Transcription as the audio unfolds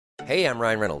Hey, I'm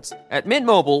Ryan Reynolds. At Mint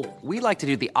Mobile, we like to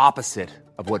do the opposite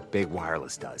of what Big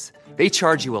Wireless does. They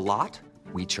charge you a lot,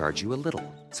 we charge you a little.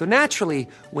 So naturally,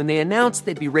 when they announced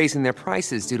they'd be raising their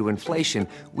prices due to inflation,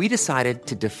 we decided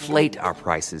to deflate our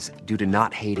prices due to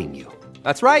not hating you.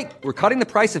 That's right. We're cutting the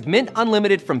price of Mint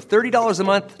Unlimited from $30 a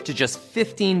month to just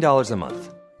 $15 a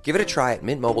month. Give it a try at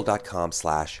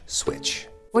mintmobile.com/switch.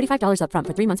 $45 up front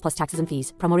for 3 months plus taxes and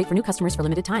fees. Promo rate for new customers for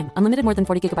limited time. Unlimited more than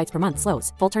 40 gigabytes per month.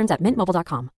 Slows full terms at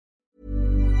mintmobile.com.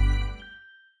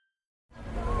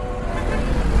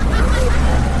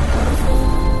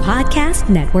 Podcast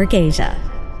Network Asia.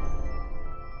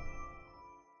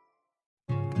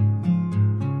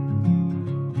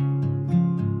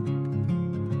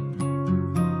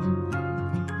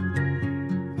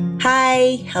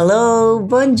 Hi, hello,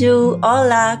 bonjour,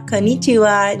 hola,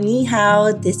 konnichiwa, ni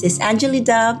hao. This is Anjali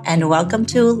Dub and welcome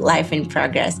to Life in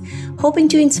Progress. Hoping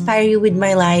to inspire you with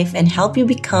my life and help you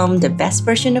become the best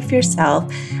version of yourself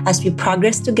as we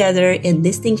progress together in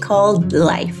this thing called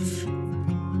life.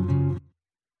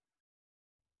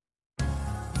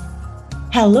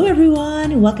 Hello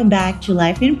everyone, welcome back to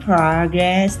Life in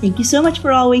Progress. Thank you so much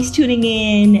for always tuning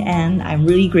in, and I'm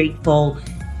really grateful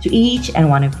to each and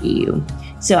one of you.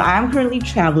 So I'm currently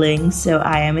traveling, so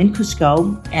I am in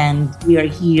Cusco, and we are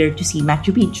here to see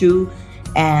Machu Picchu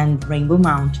and Rainbow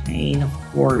Mountain, of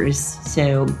course.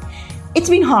 So it's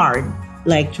been hard,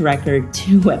 to record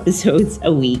 2 episodes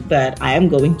a week, but I am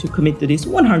going to commit to this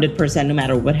 100% no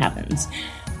matter what happens.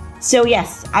 So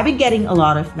yes, I've been getting a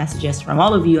lot of messages from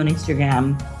all of you on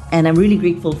Instagram, and I'm really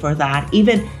grateful for that.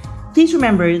 Please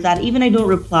remember that even I don't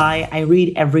reply, I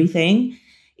read everything.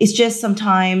 It's just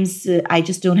sometimes I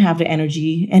just don't have the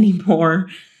energy anymore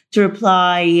to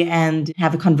reply and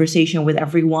have a conversation with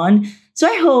everyone. So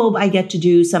I hope I get to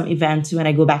do some events when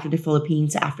I go back to the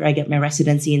Philippines after I get my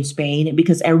residency in Spain,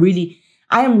 because I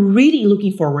am really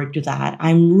looking forward to that.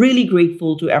 I'm really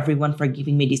grateful to everyone for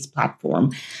giving me this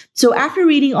platform. So after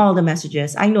reading all the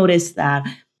messages, I noticed that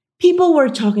people were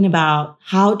talking about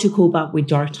how to cope up with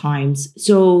dark times.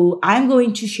 So I'm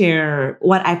going to share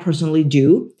what I personally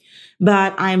do.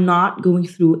 But I'm not going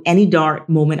through any dark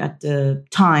moment at the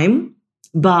time.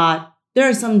 But there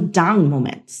are some down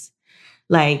moments.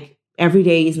 Like every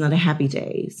day is not a happy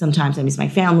day. Sometimes I miss my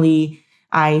family.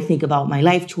 I think about my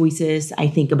life choices. I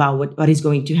think about what is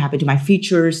going to happen to my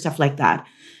future, stuff like that.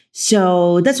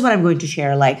 So that's what I'm going to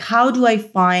share. How do I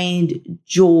find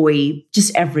joy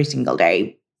just every single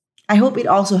day? I hope it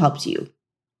also helps you.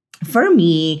 For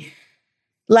me,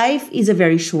 life is a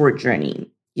very short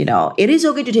journey. It is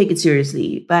okay to take it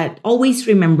seriously, but always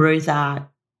remember that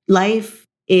life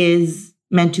is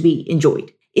meant to be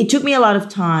enjoyed. It took me a lot of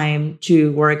time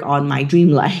to work on my dream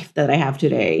life that I have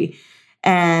today.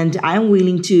 And I'm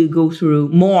willing to go through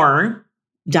more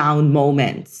down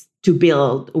moments to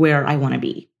build where I want to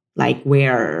be,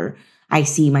 where I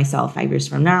see myself 5 years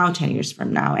from now, 10 years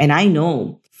from now. And I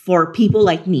know for people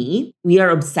like me, we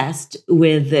are obsessed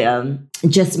with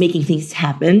just making things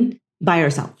happen by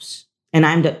ourselves. And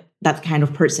I'm that kind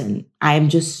of person. I am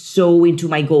just so into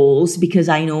my goals because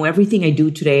I know everything I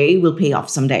do today will pay off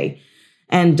someday.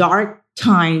 And dark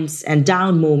times and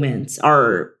down moments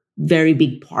are very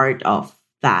big part of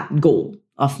that goal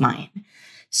of mine.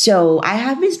 So I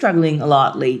have been struggling a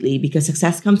lot lately because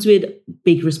success comes with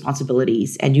big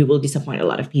responsibilities and you will disappoint a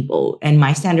lot of people. And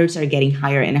my standards are getting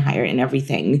higher and higher in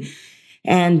everything.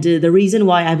 And the reason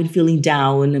why I've been feeling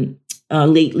down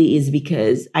lately is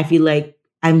because I feel like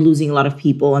I'm losing a lot of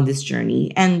people on this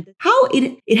journey, and how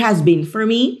it has been for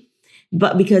me,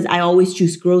 but because I always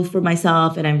choose growth for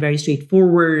myself and I'm very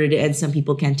straightforward, and some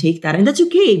people can't take that. And that's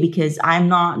okay because I'm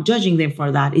not judging them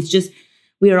for that. It's just,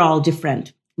 we are all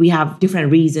different. We have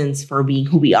different reasons for being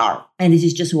who we are. And this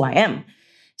is just who I am.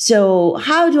 So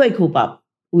how do I cope up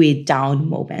with down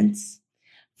moments?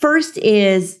 First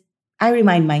is I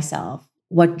remind myself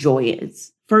what joy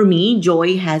is. For me,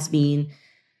 joy has been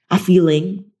a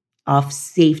feeling of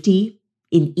safety,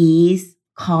 in ease,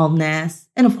 calmness,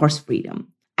 and of course,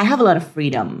 freedom. I have a lot of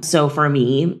freedom. So for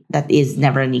me, that is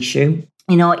never an issue.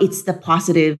 It's the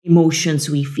positive emotions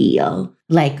we feel,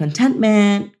 like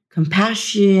contentment,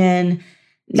 compassion,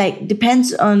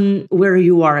 depends on where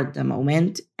you are at the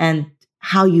moment and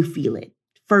how you feel it.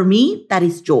 For me, that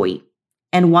is joy.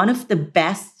 And one of the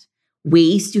best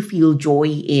ways to feel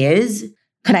joy is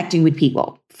connecting with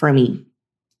people for me.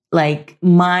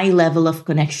 My level of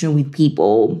connection with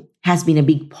people has been a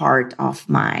big part of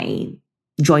my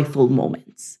joyful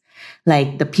moments.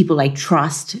 The people I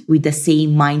trust with the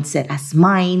same mindset as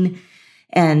mine,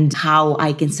 and how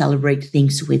I can celebrate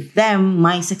things with them,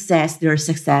 my success, their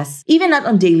success, even not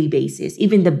on daily basis,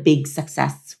 even the big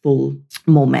successful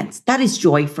moments. That is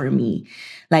joy for me.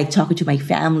 Like talking to my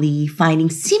family, finding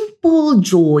simple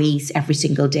joys every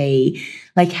single day,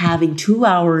 like having 2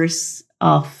 hours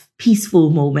of peaceful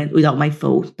moment without my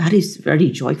phone. That is very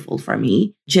joyful for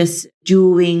me. Just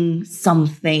doing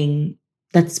something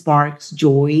that sparks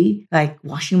joy, like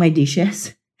washing my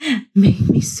dishes, make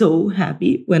me so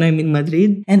happy when I'm in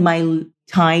Madrid. And my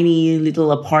tiny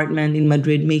little apartment in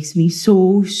Madrid makes me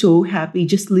so, so happy.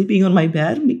 Just sleeping on my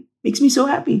bed makes me so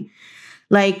happy.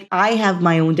 Like I have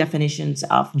my own definitions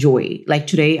of joy. Like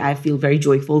today, I feel very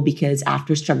joyful because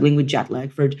after struggling with jet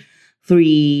lag for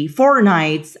 3-4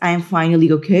 nights, I am finally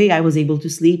okay. I was able to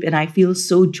sleep and I feel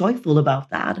so joyful about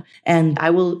that. And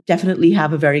I will definitely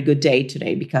have a very good day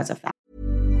today because of that.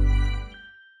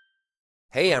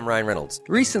 Hey, I'm Ryan Reynolds.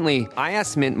 Recently, I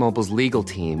asked Mint Mobile's legal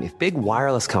team if big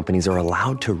wireless companies are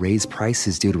allowed to raise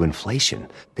prices due to inflation.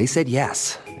 They said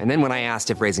yes. And then when I asked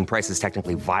if raising prices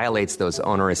technically violates those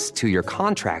onerous 2-year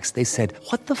contracts, they said,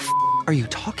 "What the are you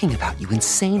talking about, you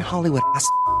insane Hollywood ass?"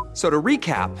 So to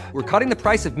recap, we're cutting the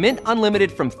price of Mint Unlimited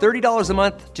from $30 a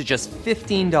month to just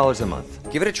 $15 a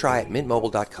month. Give it a try at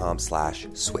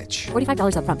mintmobile.com/switch.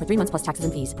 $45 up front for 3 months plus taxes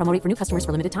and fees. Promo rate for new customers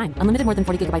for limited time. Unlimited more than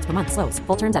 40 gigabytes per month. Slows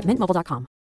full terms at mintmobile.com.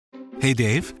 Hey,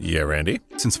 Dave. Yeah, Randy.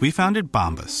 Since we founded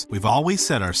Bombas, we've always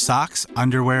said our socks,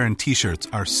 underwear, and T-shirts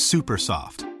are super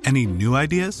soft. Any new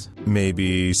ideas?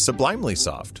 Maybe sublimely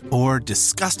soft. Or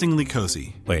disgustingly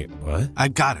cozy. Wait, what? I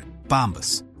got it.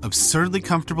 Bombas. Absurdly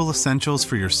comfortable essentials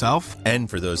for yourself and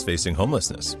for those facing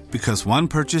homelessness. Because one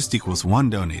purchased equals one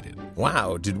donated.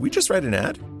 Wow, did we just write an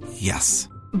ad? Yes.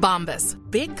 Bombas.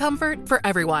 Big comfort for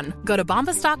everyone. Go to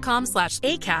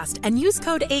bombas.com/ACAST and use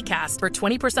code ACAST for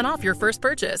 20% off your first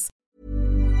purchase.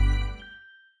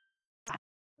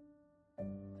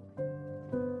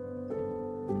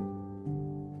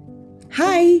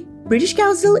 Hi! British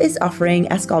Council is offering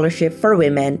a scholarship for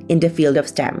women in the field of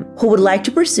STEM who would like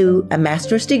to pursue a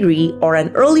master's degree or an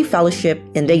early fellowship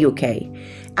in the UK.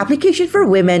 Application for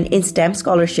women in STEM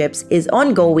scholarships is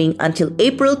ongoing until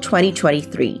April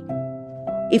 2023.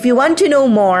 If you want to know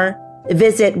more,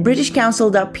 visit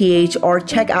britishcouncil.ph or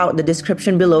check out the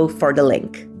description below for the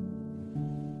link.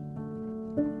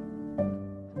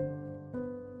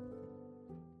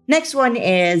 Next one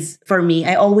is, for me,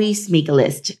 I always make a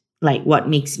list. Like what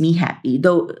makes me happy,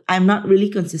 though I'm not really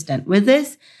consistent with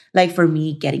this. Like for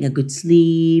me, getting a good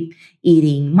sleep,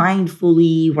 eating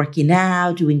mindfully, working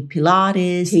out, doing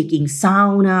Pilates, taking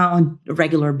sauna on a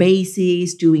regular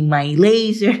basis, doing my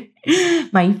laser,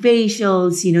 my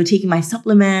facials, taking my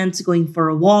supplements, going for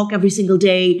a walk every single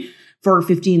day for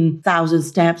 15,000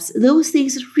 steps. Those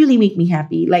things really make me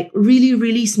happy, like really,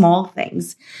 really small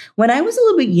things. When I was a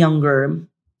little bit younger,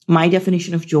 my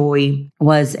definition of joy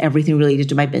was everything related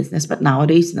to my business. But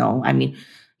nowadays, no. I mean,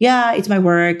 yeah, it's my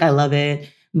work. I love it.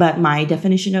 But my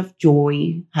definition of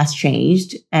joy has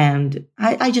changed and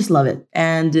I just love it.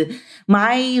 And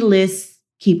my list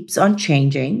keeps on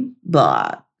changing,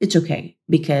 but it's okay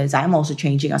because I'm also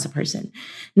changing as a person.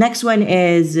 Next one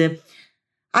is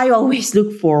I always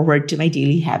look forward to my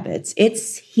daily habits.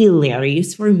 It's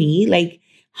hilarious for me. Like,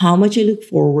 how much I look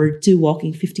forward to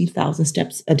walking 15,000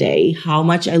 steps a day, how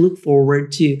much I look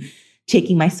forward to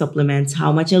taking my supplements,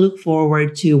 how much I look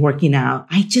forward to working out.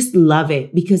 I just love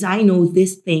it because I know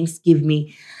these things give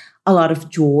me a lot of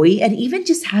joy. And even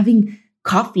just having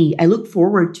coffee, I look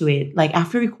forward to it. Like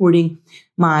after recording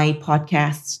my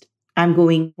podcast, I'm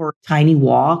going for a tiny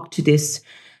walk to this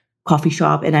coffee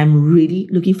shop and I'm really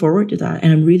looking forward to that.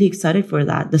 And I'm really excited for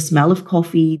that. The smell of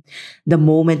coffee, the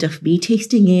moment of me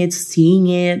tasting it, seeing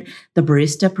it, the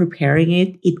barista preparing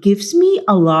it, it gives me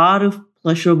a lot of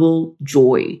pleasurable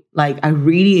joy. Like I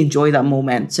really enjoy that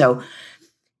moment. So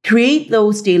create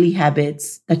those daily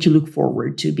habits that you look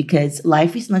forward to because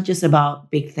life is not just about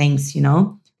big things,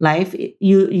 Life,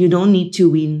 you don't need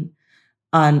to win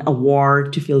an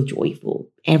award to feel joyful.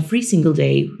 Every single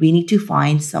day, we need to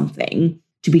find something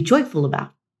to be joyful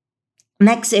about.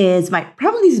 Next is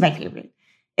probably this is my favorite.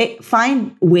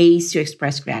 Find ways to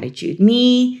express gratitude.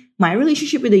 My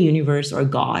relationship with the universe or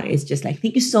God is just like,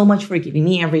 thank you so much for giving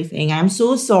me everything. I'm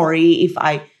so sorry if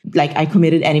I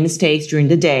committed any mistakes during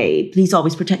the day. Please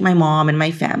always protect my mom and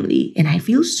my family. And I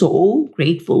feel so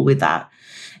grateful with that.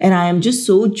 And I am just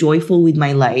so joyful with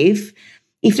my life.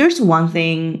 If there's one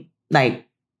thing,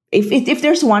 if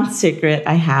there's one secret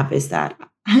I have is that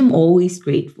I'm always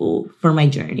grateful for my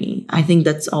journey. I think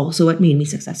that's also what made me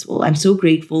successful. I'm so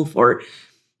grateful for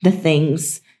the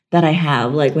things that I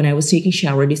have. Like when I was taking a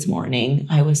shower this morning,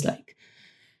 I was like,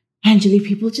 Angeli,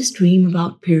 people just dream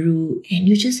about Peru and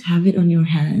you just have it on your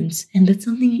hands. And that's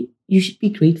something you should be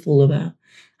grateful about.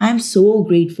 I'm so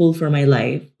grateful for my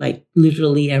life, like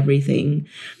literally everything.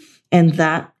 And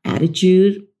that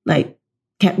attitude, like,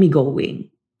 kept me going.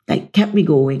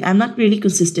 I'm not really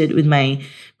consistent with my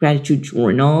gratitude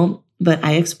journal, but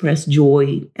I express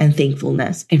joy and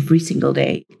thankfulness every single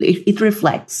day. It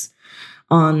reflects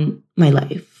on my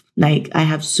life. Like, I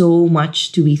have so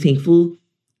much to be thankful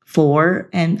for,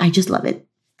 and I just love it.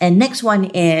 And next one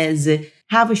is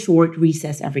have a short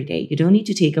recess every day. You don't need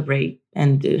to take a break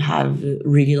and have a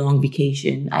really long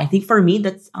vacation. I think for me,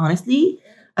 that's honestly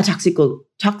a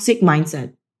toxic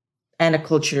mindset and a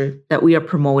culture that we are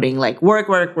promoting, like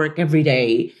work every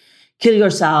day, kill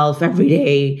yourself every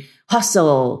day,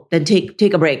 hustle, then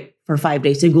take a break for 5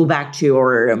 days and go back to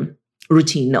your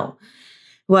routine. No.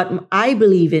 What I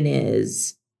believe in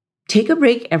is take a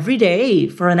break every day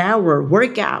for an hour,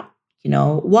 work out,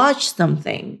 watch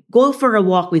something, go for a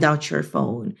walk without your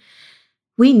phone.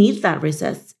 We need that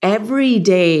recess every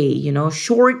day.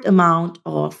 Short amount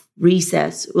of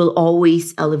recess will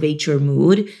always elevate your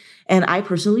mood. And I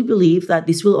personally believe that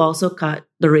this will also cut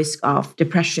the risk of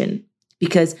depression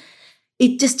because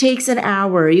it just takes an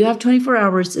hour. You have 24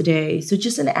 hours a day. So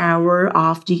just an hour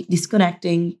of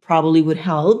disconnecting probably would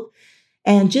help.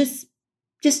 And just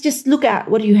look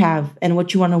at what you have and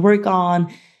what you want to work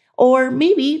on. Or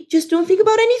maybe just don't think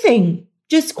about anything.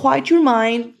 Just quiet your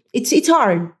mind. It's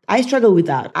hard. I struggle with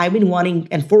that. I've been wanting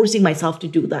and forcing myself to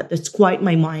do that. That's quiet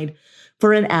my mind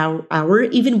for an hour,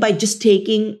 even by just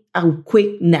taking a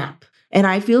quick nap. And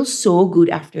I feel so good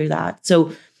after that.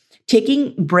 So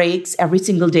taking breaks every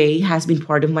single day has been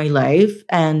part of my life.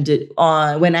 And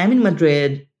when I'm in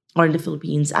Madrid or in the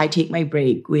Philippines, I take my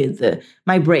breaks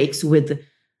with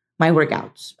my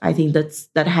workouts. I think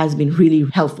that has been really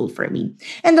helpful for me.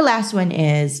 And the last one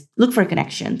is look for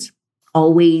connections.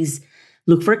 Always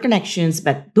look for connections,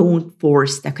 but don't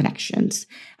force the connections.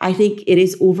 I think it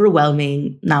is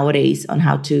overwhelming nowadays on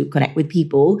how to connect with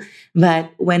people.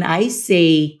 But when I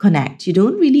say connect, you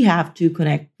don't really have to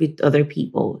connect with other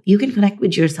people. You can connect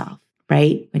with yourself,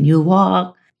 right? When you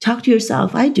walk, talk to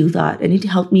yourself. I do that and it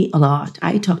helped me a lot.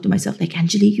 I talk to myself like,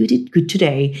 Angeli, you did good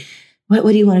today. What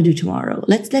do you want to do tomorrow?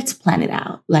 Let's plan it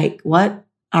out. Like, what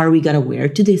are we going to wear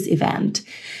to this event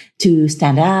to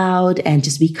stand out and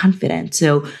just be confident?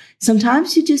 So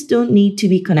sometimes you just don't need to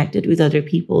be connected with other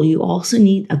people. You also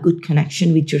need a good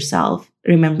connection with yourself.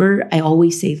 Remember, I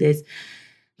always say this,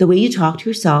 the way you talk to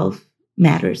yourself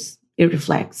matters. It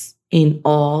reflects in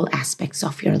all aspects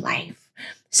of your life.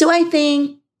 So I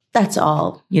think that's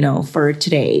all, for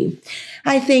today.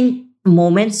 I think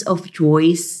moments of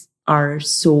joy are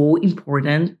so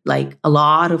important, like a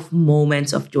lot of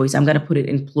moments of joy. I'm going to put it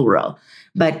in plural.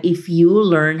 But if you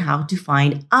learn how to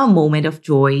find a moment of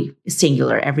joy,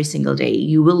 singular, every single day,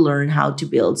 you will learn how to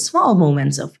build small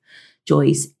moments of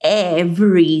joy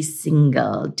every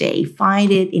single day.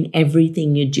 Find it in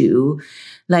everything you do.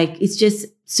 Like, it's just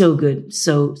so good.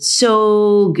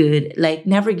 So good. Like,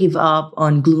 never give up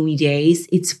on gloomy days.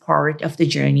 It's part of the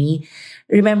journey.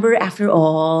 Remember, after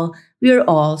all, we are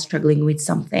all struggling with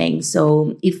something.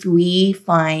 So if we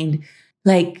find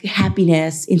like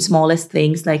happiness in smallest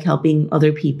things, like helping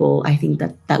other people, I think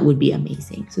that would be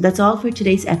amazing. So that's all for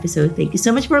today's episode. Thank you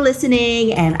so much for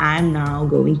listening. And I'm now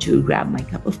going to grab my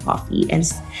cup of coffee and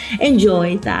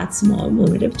enjoy that small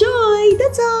moment of joy.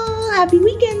 That's all. Happy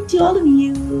weekend to all of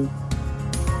you.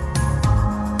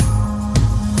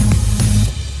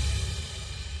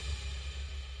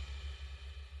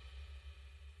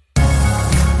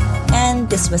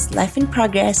 This was Life in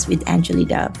Progress with Angeli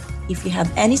Dub. If you have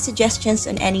any suggestions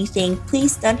on anything,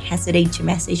 please don't hesitate to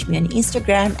message me on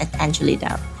Instagram at Angeli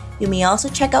Dub. You may also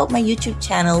check out my YouTube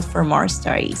channel for more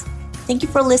stories. Thank you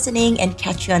for listening and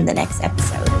catch you on the next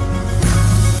episode.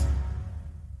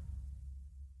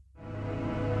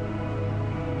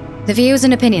 The views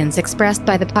and opinions expressed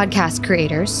by the podcast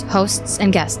creators, hosts,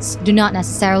 and guests do not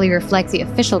necessarily reflect the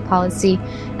official policy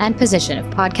and position of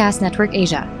Podcast Network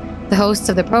Asia, the hosts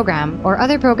of the program, or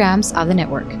other programs of the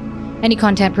network. Any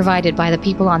content provided by the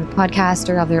people on the podcast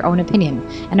are of their own opinion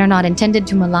and are not intended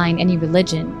to malign any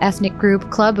religion, ethnic group,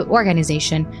 club,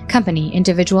 organization, company,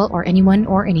 individual, or anyone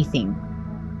or anything.